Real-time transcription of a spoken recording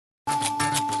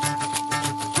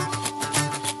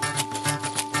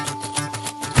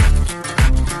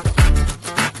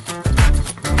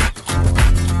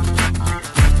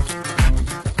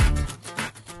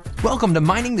Welcome to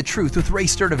Mining the Truth with Ray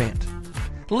Sturdivant.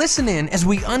 Listen in as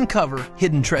we uncover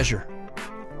hidden treasure.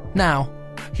 Now,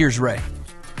 here's Ray.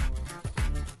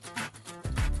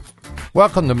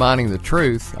 Welcome to Mining the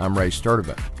Truth. I'm Ray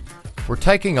Sturdivant. We're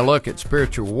taking a look at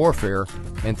spiritual warfare,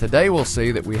 and today we'll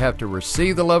see that we have to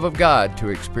receive the love of God to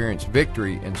experience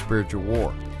victory in spiritual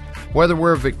war. Whether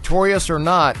we're victorious or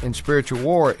not in spiritual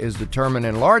war is determined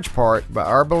in large part by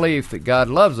our belief that God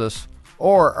loves us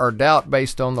or our doubt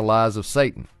based on the lies of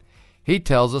Satan. He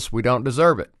tells us we don't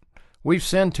deserve it, we've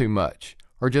sinned too much,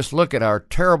 or just look at our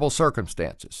terrible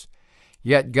circumstances.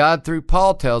 Yet God, through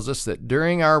Paul, tells us that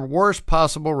during our worst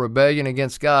possible rebellion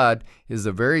against God is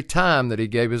the very time that He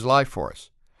gave His life for us.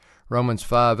 Romans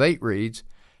 5:8 reads,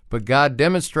 "But God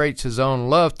demonstrates His own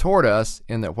love toward us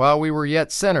in that while we were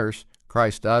yet sinners,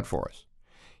 Christ died for us."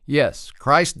 Yes,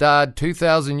 Christ died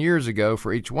 2,000 years ago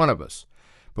for each one of us.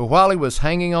 But while He was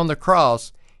hanging on the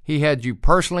cross, He had you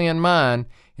personally in mind,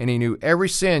 and He knew every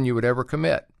sin you would ever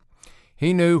commit.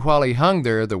 He knew while He hung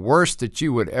there the worst that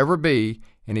you would ever be,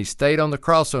 and He stayed on the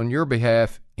cross on your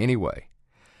behalf anyway.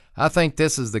 I think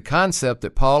this is the concept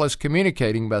that Paul is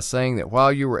communicating by saying that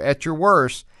while you were at your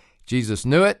worst, Jesus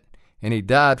knew it, and He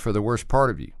died for the worst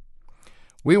part of you.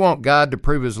 We want God to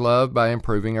prove His love by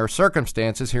improving our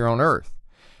circumstances here on earth.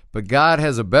 But God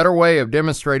has a better way of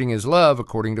demonstrating His love,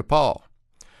 according to Paul.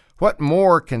 What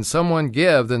more can someone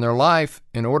give than their life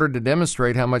in order to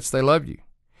demonstrate how much they love you?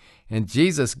 And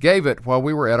Jesus gave it while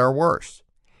we were at our worst.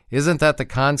 Isn't that the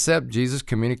concept Jesus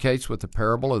communicates with the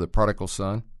parable of the prodigal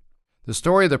son? The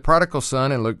story of the prodigal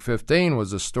son in Luke 15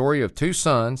 was a story of two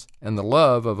sons and the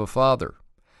love of a father.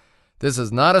 This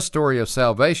is not a story of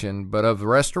salvation, but of the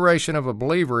restoration of a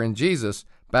believer in Jesus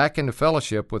back into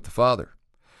fellowship with the Father.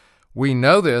 We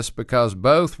know this because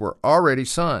both were already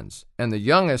sons, and the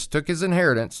youngest took his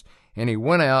inheritance, and he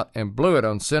went out and blew it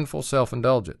on sinful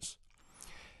self-indulgence.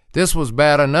 This was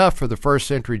bad enough for the first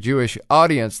century Jewish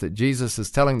audience that Jesus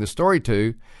is telling the story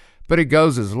to, but it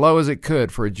goes as low as it could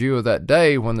for a Jew of that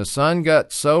day when the son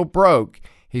got so broke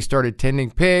he started tending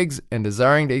pigs and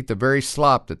desiring to eat the very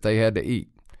slop that they had to eat.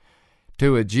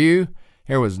 To a Jew,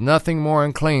 there was nothing more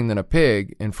unclean than a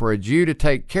pig, and for a Jew to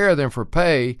take care of them for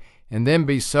pay and then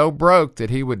be so broke that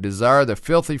he would desire the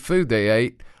filthy food they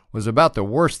ate was about the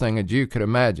worst thing a Jew could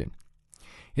imagine.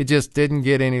 It just didn't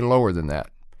get any lower than that.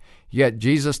 Yet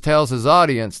Jesus tells His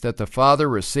audience that the father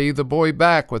received the boy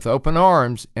back with open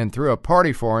arms and threw a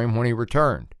party for him when he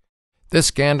returned. This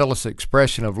scandalous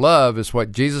expression of love is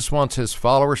what Jesus wants His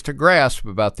followers to grasp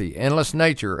about the endless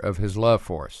nature of His love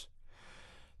for us.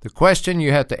 The question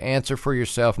you have to answer for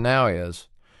yourself now is,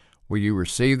 will you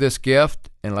receive this gift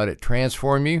and let it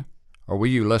transform you, or will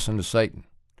you listen to Satan?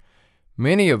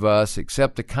 Many of us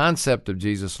accept the concept of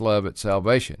Jesus' love at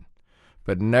salvation,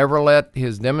 but never let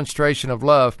His demonstration of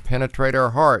love penetrate our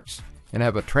hearts and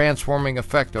have a transforming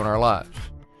effect on our lives.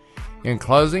 In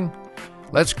closing,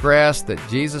 let's grasp that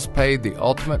Jesus paid the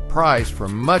ultimate price for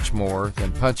much more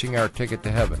than punching our ticket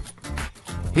to heaven.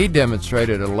 He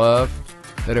demonstrated a love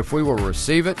that if we will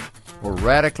receive it, will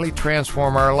radically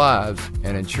transform our lives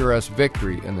and ensure us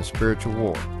victory in the spiritual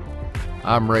war.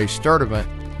 I'm Ray Sturdivant,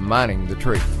 Mining the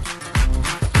Truth.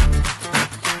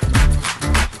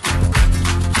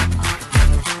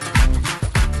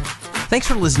 Thanks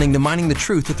for listening to Mining the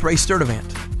Truth with Ray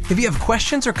Sturdivant. If you have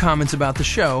questions or comments about the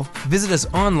show, visit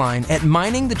us online at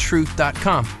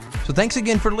miningthetruth.com. So thanks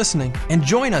again for listening, and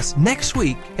join us next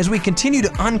week as we continue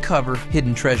to uncover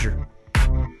hidden treasure.